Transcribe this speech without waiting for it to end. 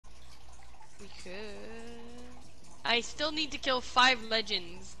I still need to kill 5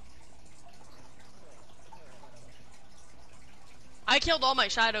 legends. I killed all my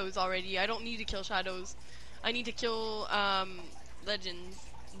shadows already. I don't need to kill shadows. I need to kill legends,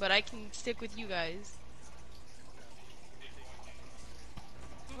 but I can stick with you guys.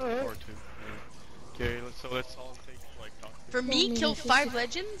 Or two. Yeah. Okay, so let's all take like doctor. For me, kill 5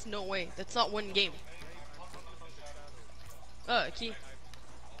 legends? No way. That's not one game. Oh, okay.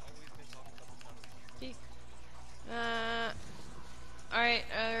 Okay. Alright,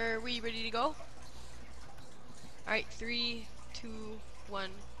 are we ready to go? Alright, 3, 2, 1,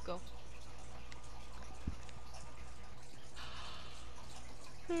 go.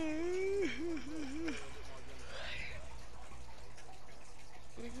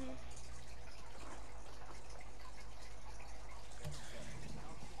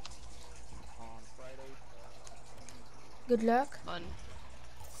 Good luck. Fun.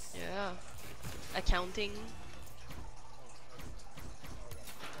 Yeah. Accounting.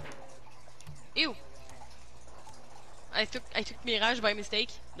 Ew. I took Mirage by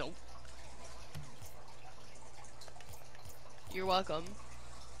mistake. No. You're welcome.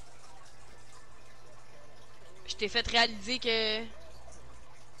 Je t'ai fait réaliser que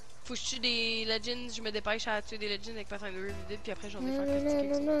faut que je tue des legends, je me dépêche à tuer des legends avec Pathfinder vide, puis après j'en ai faire que sticker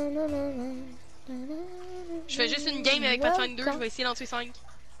avec ça. Je fais juste une game avec Pathfinder 2, je vais essayer d'en tuer 5.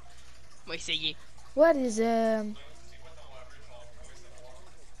 Je vais essayer. What is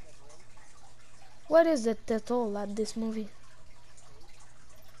the title of this movie?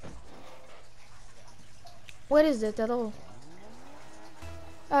 What is the title?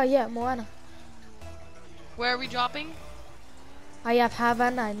 Oh yeah, Moana. Where are we dropping? I have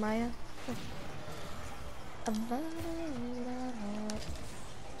Havana in my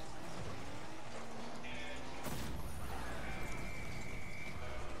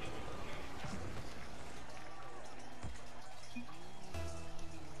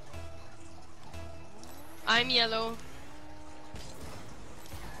I'm yellow.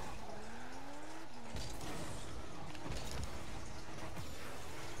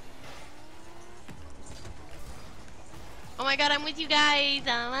 Oh my god, I'm with you guys.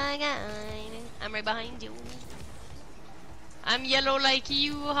 Oh my god. I'm right behind you. I'm yellow like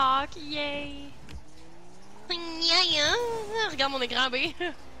you, Hawk. Yay. Yeah, yeah. Regarde mon écran B.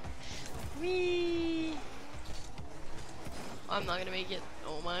 Wee. I'm not gonna make it.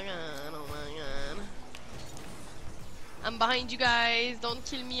 Oh my god, oh my god. I'm behind you guys. Don't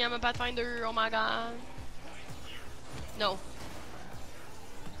kill me, I'm a Pathfinder. Oh my god. No.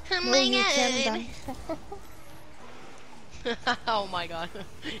 Oh my god. Oh my god.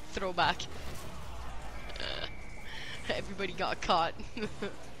 Throwback. Everybody got caught.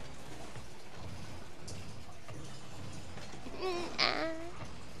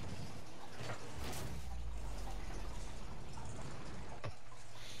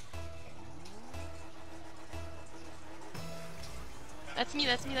 That's me,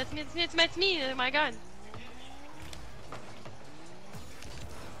 that's me, that's me, that's me, oh my god.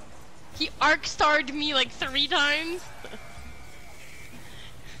 He arc-starred me like 3 times.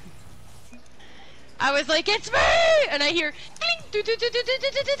 I was like, it's me! And I hear,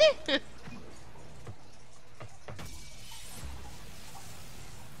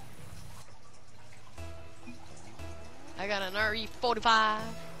 I got an RE45.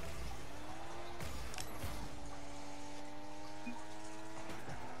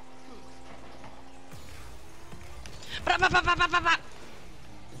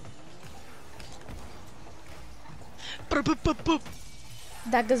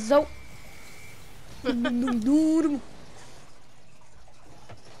 Dagazo.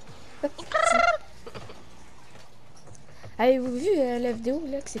 Avez-vous vu la vidéo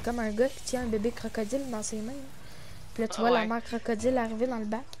là, que c'est comme un gars qui tient un bébé crocodile dans ses mains? Puis là tu vois la mère crocodile arriver dans le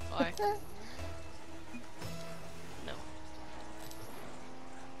bac. Ouais. Non.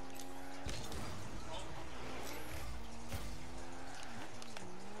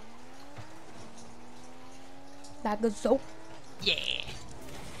 Dagazo. Yeah.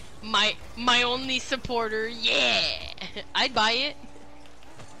 My only supporter. Yeah. I'd buy it.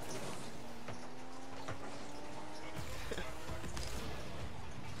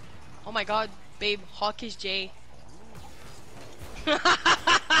 Oh my god, babe, Hawk is J.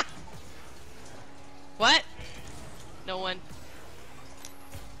 What? No one.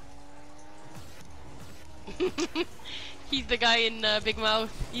 He's the guy in Big Mouth.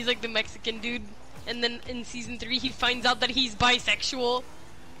 He's like the Mexican dude. And then in season 3 he finds out that he's bisexual.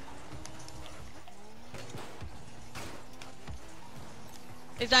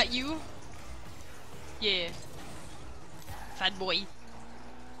 Is that you? Yeah. Fat boy.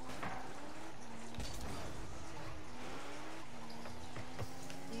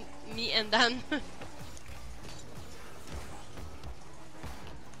 and then.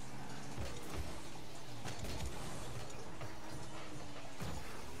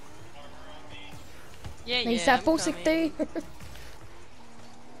 Yeah, Mais ils yeah, savent I'm pas où c'est que coming. t'es.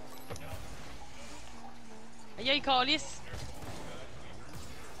 Aïe, aïe, calice.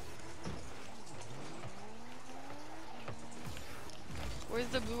 Where's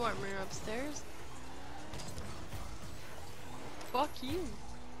the blue armor? Upstairs? Fuck you.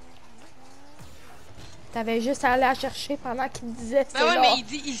 T'avais juste à aller la chercher pendant qu'il te disait Ben c'est ouais, là. mais il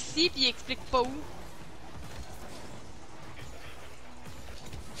dit ici, puis il explique pas où.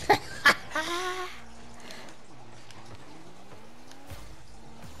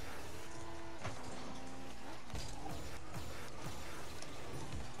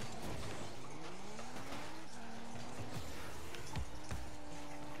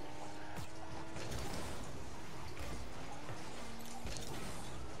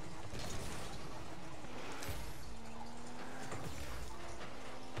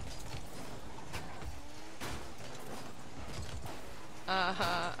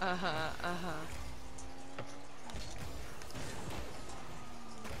 Uh-huh.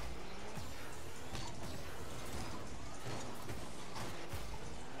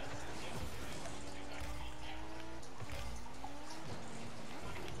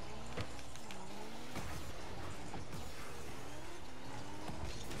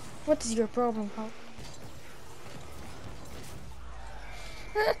 What is your problem, Paul?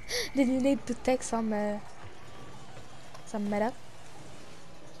 Did you need to take some medoc?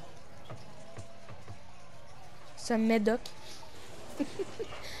 Some medoc?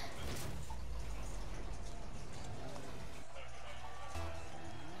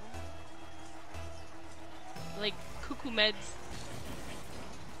 Like, cuckoo meds.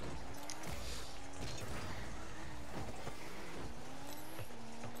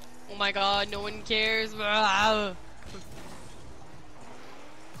 Oh my god, no one cares.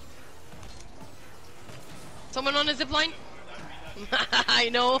 Someone on a zipline? I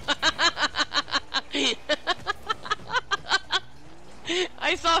know.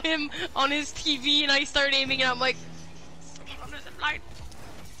 I saw him on his TV and I started aiming and I'm like, someone on a zipline.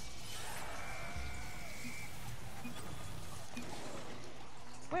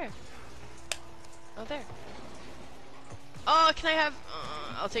 Where? Oh, there. Oh, can I have...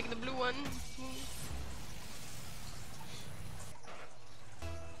 I'll take the blue one.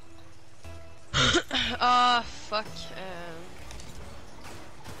 Fuck.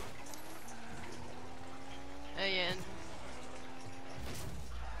 Again.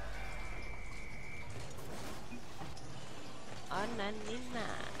 Ananina.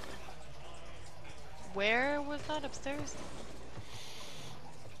 Where was that? Upstairs?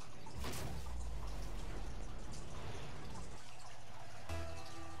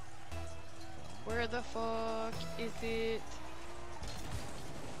 Where the fuck is it?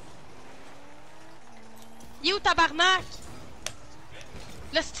 You tabarnak!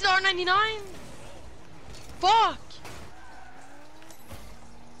 Le style R99? Fuck!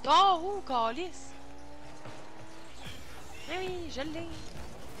 Oh, calice! Eh oui, je l'ai.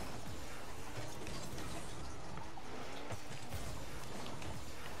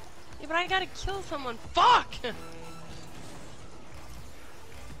 Yeah, but I gotta kill someone. Fuck!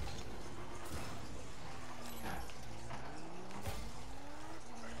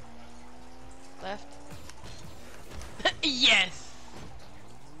 Left. Yes!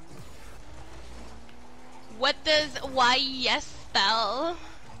 What does YES spell?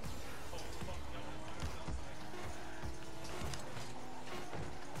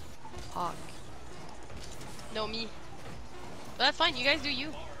 Hawk. No, me. But that's fine, you guys do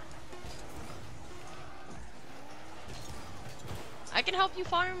you. I can help you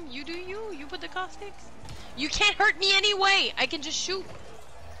farm, you do you, you put the caustics. You can't hurt me anyway, I can just shoot.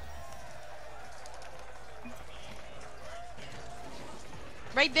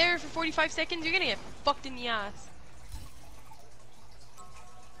 Right there for 45 seconds, you're gonna get fucked in the ass.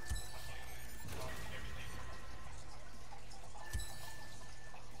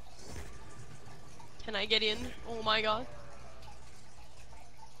 Can I get in? Oh my god.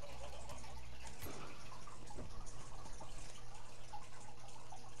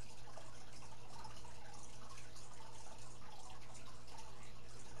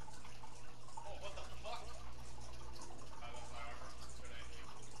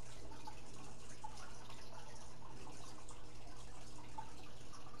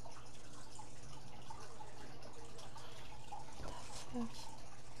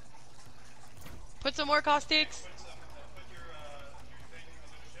 Put some more caustics.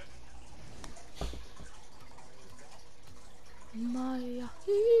 Maya.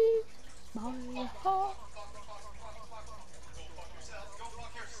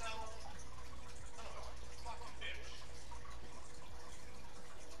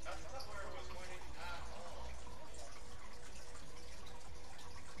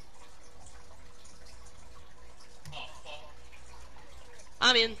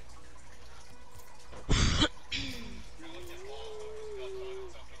 I'm in.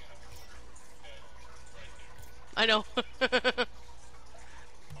 I know.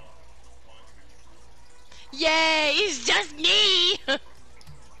 Yay! It's just me!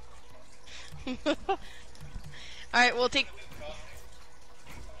 Alright, we'll take...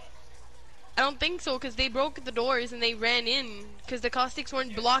 I don't think so, because they broke the doors and they ran in. Because the caustics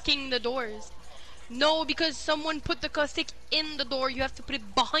weren't blocking the doors. No, because someone put the caustic in the door. You have to put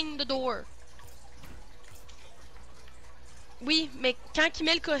it behind the door. Oui, mais quand il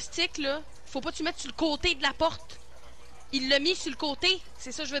met le caustique, là, faut pas que tu mettes sur le côté de la porte. Il l'a mis sur le côté.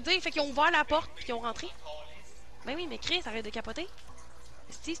 C'est ça que je veux dire. Fait qu'ils ont ouvert la porte puis ils ont rentré. Ben oui, mais Chris, arrête de capoter.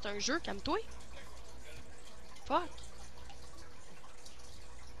 C'est un jeu, calme-toi. Fuck.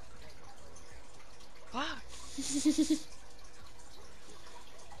 Fuck.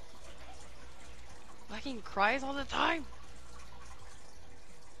 Fucking cries all the time.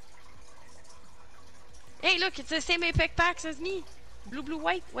 Hey, look, it's the same epic packs as me. Blue, blue,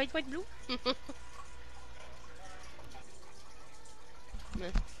 white, white, white, blue.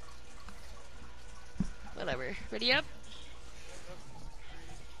 Whatever. Ready up?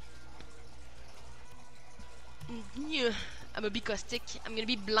 I'm gonna be caustic. I'm gonna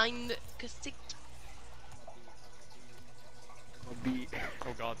be blind caustic.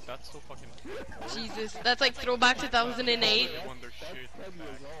 Oh god, that's so fucking... Jesus, that's like throwback 2008.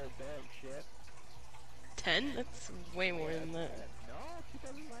 10? That's way more than that.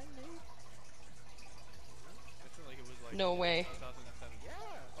 No way. Yeah.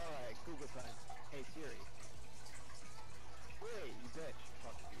 Alright, Google time. Hey Siri. Siri, you bitch.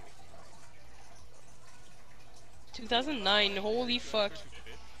 Fuck you. 2009, holy fuck.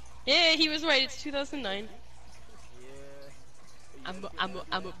 Yeah, he was right, it's 2009. I'm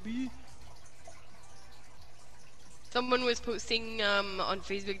a bee. Someone was posting on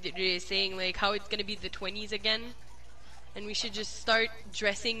Facebook today saying like how it's gonna be the 20s again. And we should just start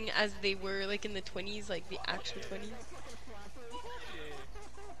dressing as they were like in the 20s, like the actual 20s.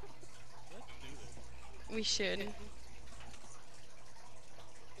 We should.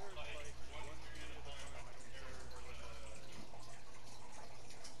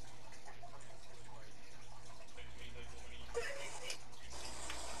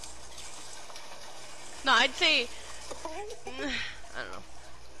 No, I'd say... I don't know.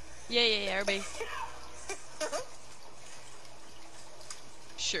 Yeah, everybody.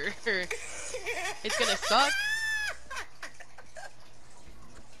 Sure. It's gonna suck.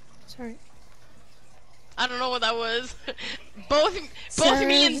 Sorry. I don't know what that was. both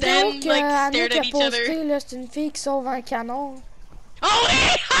me and Dan like stared at each other. Là, c'est une fille qui sauve un canon. Oh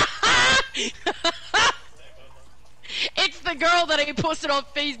wait! It's the girl that I posted on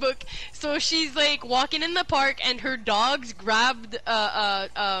Facebook. So she's like walking in the park and her dogs grabbed A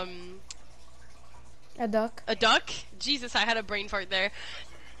duck. a duck. Jesus, I had a brain fart there.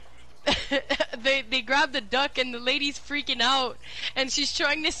 they grabbed the duck and the lady's freaking out and she's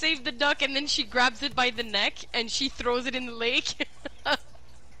trying to save the duck and then she grabs it by the neck and she throws it in the lake.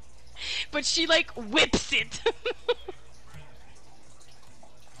 But she like whips it.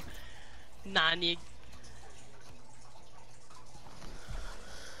 Nanig.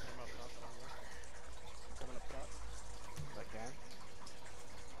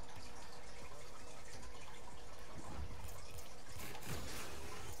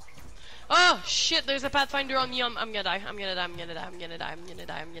 Oh shit, there's a Pathfinder on me. I'm gonna die. I'm gonna die. I'm gonna die. I'm gonna die. I'm gonna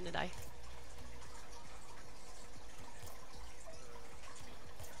die. I'm gonna die.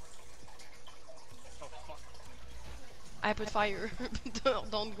 Oh fuck. I put fire.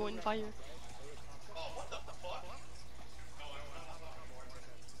 Don't go in fire.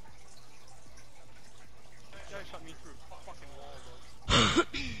 That guy shot me through a fucking wall, bro.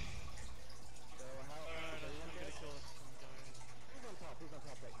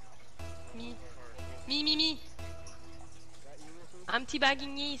 Me. I'm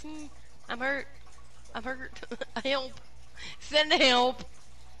teabagging Yeast. I'm hurt. Help. Send help.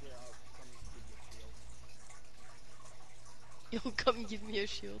 You'll come give me a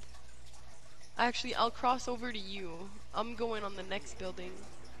shield. Actually, I'll cross over to you. I'm going on the next building.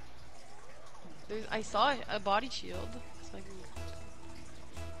 I saw a body shield. So I can...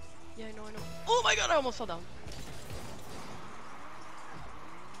 Yeah, I know. Oh my god, I almost fell down.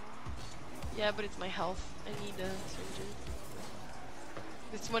 Yeah, but it's my health. I need a surgeon.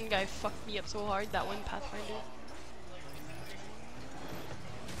 This one guy fucked me up so hard, that one Pathfinder.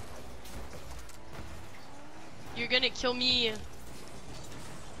 You're gonna kill me.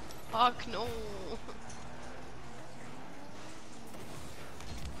 Fuck no.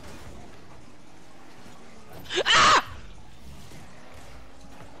 Ah!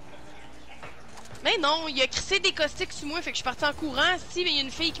 Mais non, il a crissé des caustiques sur moi, fait que je suis partie en courant. Si, mais il y a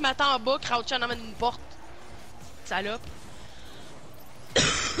une fille qui m'attend en bas, crouchée en avant d'une porte. Salope.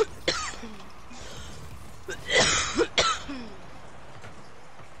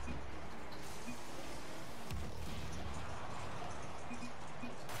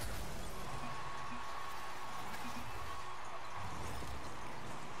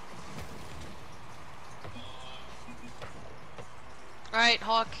 Alright,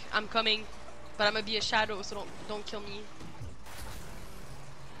 Hawk, I'm coming. But I'm gonna be a shadow, so don't kill me.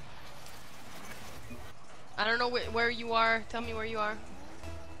 I don't know where you are. Tell me where you are.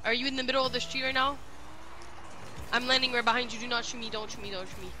 Are you in the middle of the street right now? I'm landing right behind you. Do not shoot me. Don't shoot me. Don't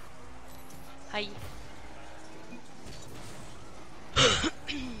shoot me. Hi.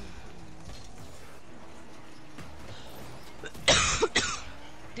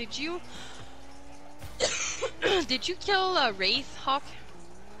 Did you... Did you kill Wraith, Hawk?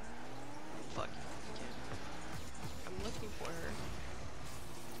 Fuck. I'm looking for her.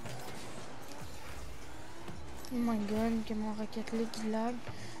 Oh my god, que mon Rocket League il lag.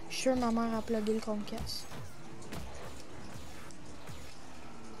 Je suis sûr ma mère a plugué le Chromecast.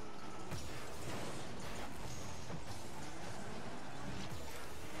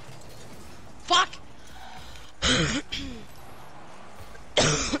 Fuck!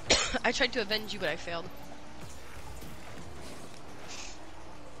 I tried to avenge you, but I failed.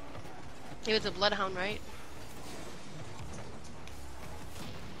 It was a bloodhound, right?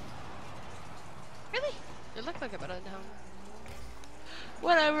 Really? It looked like a bloodhound.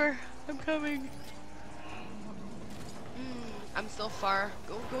 Whatever. I'm coming. I'm still far.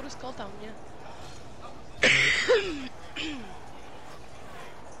 Go to Skull Town, yeah.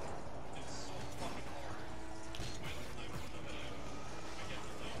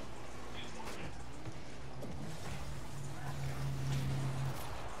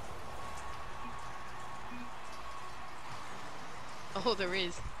 Oh, there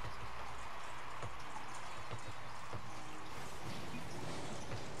is.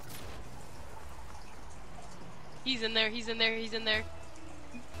 He's in there, he's in there, he's in there.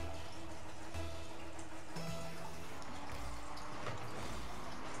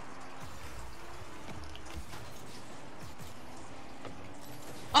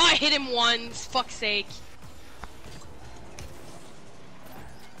 Oh, I hit him once, fuck's sake.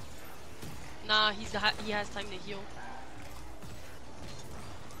 Nah, he has time to heal.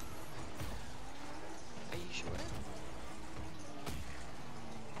 Are you sure?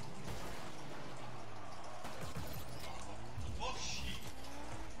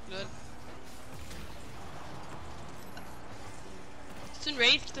 Good. C'est une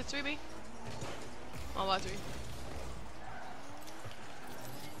raid qui t'a tué, B? On va tuer.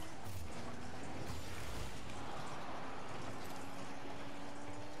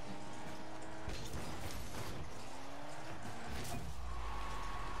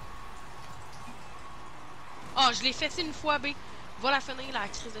 Oh, je l'ai fessé une fois, B. Va la finir, la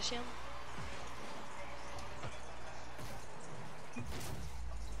crise de chienne.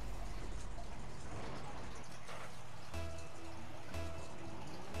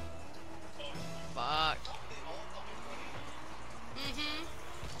 Fuck.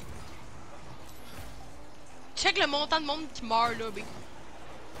 Check le montant de monde qui meurt, là, B.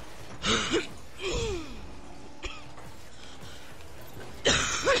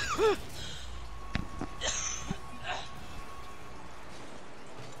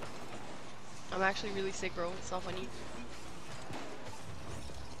 I'm actually really sick, bro. It's not funny.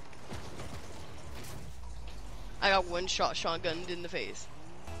 I got one shot shotgunned in the face.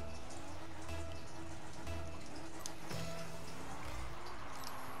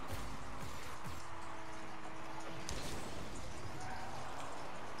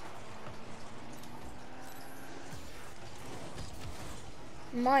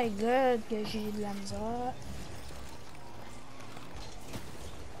 My god, que j'ai de la misère.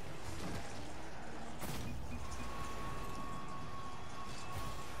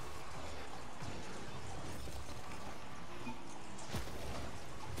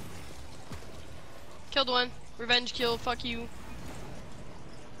 Killed one. Revenge kill. Fuck you.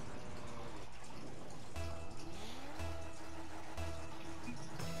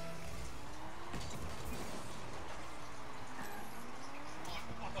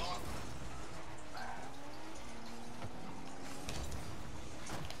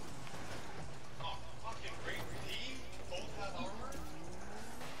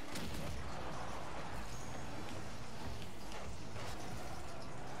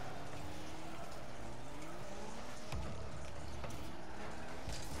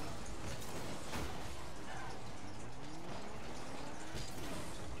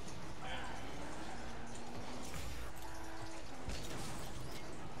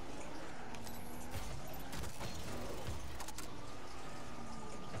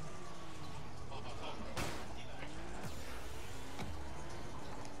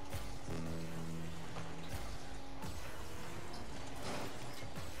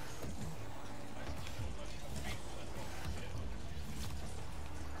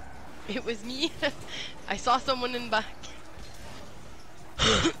 It was me. I saw someone in back.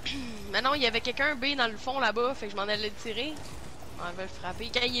 Mais non, il y avait quelqu'un B dans le fond là-bas, fait que je m'en allais le tirer. On va le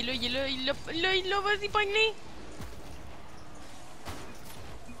frapper. Quand il est là, il est là, il l'a, vas-y, pogne-le!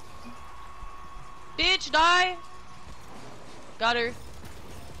 Bitch, die! Got her.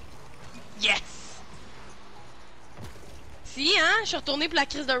 Yes! Si, hein? Je suis retourné pour la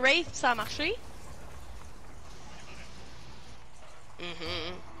crise de Wraith, pis ça a marché.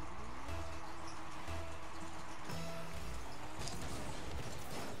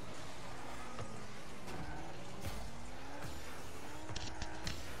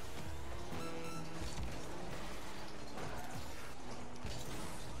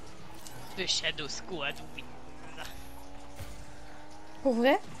 The Shadow Squad, oui. Pour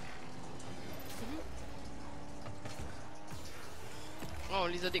vrai? Oh, on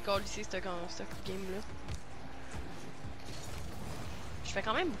les a décalés ici, cette game-là. Je fais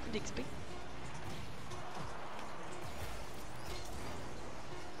quand même beaucoup d'XP.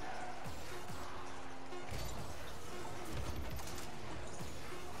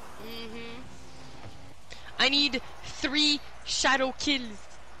 I need 3 shadow kills.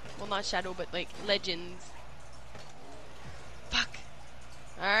 Well, not shadow, but like legends. Fuck.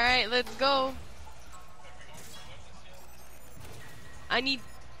 Alright, let's go. I need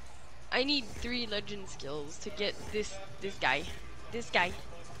 3 legend skills to get this guy. This guy.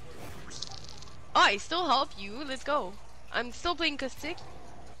 Oh, I still help you. Let's go. I'm still playing Caustic.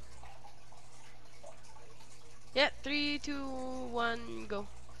 Yeah, 3, 2, 1, go.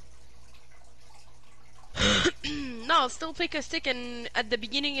 No, I'll still play Caustic, and at the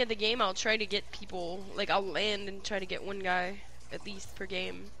beginning of the game, I'll try to get people. Like, I'll land and try to get one guy at least per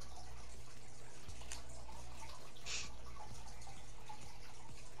game.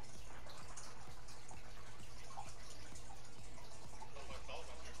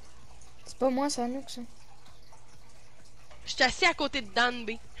 C'est pas moi, ça nous que ça. Je suis assis à côté de Dan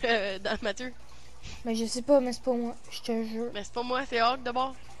B. Dan Mathieu. Mais je sais pas, mais c'est pas moi, je te jure. Mais c'est pas moi, c'est Hawk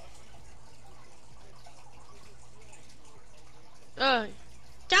d'abord. Ah.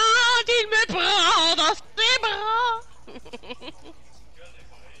 Quand il me prend dans ses bras.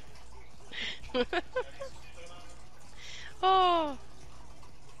 Oh.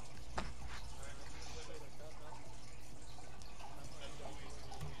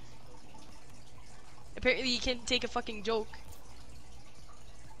 Apparently you can't take a fucking joke.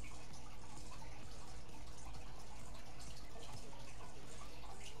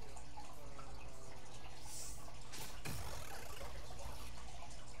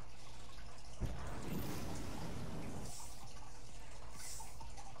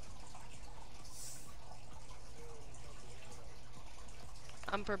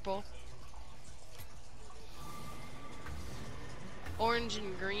 I'm purple. Orange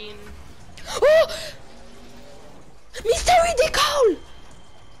and green. Oh! Mystery decal!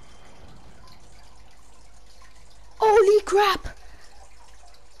 Holy crap!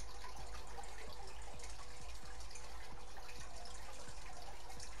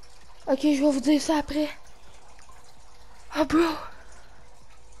 Ok, je vais vous dire ça après. Oh bro!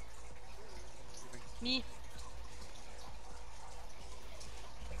 Me.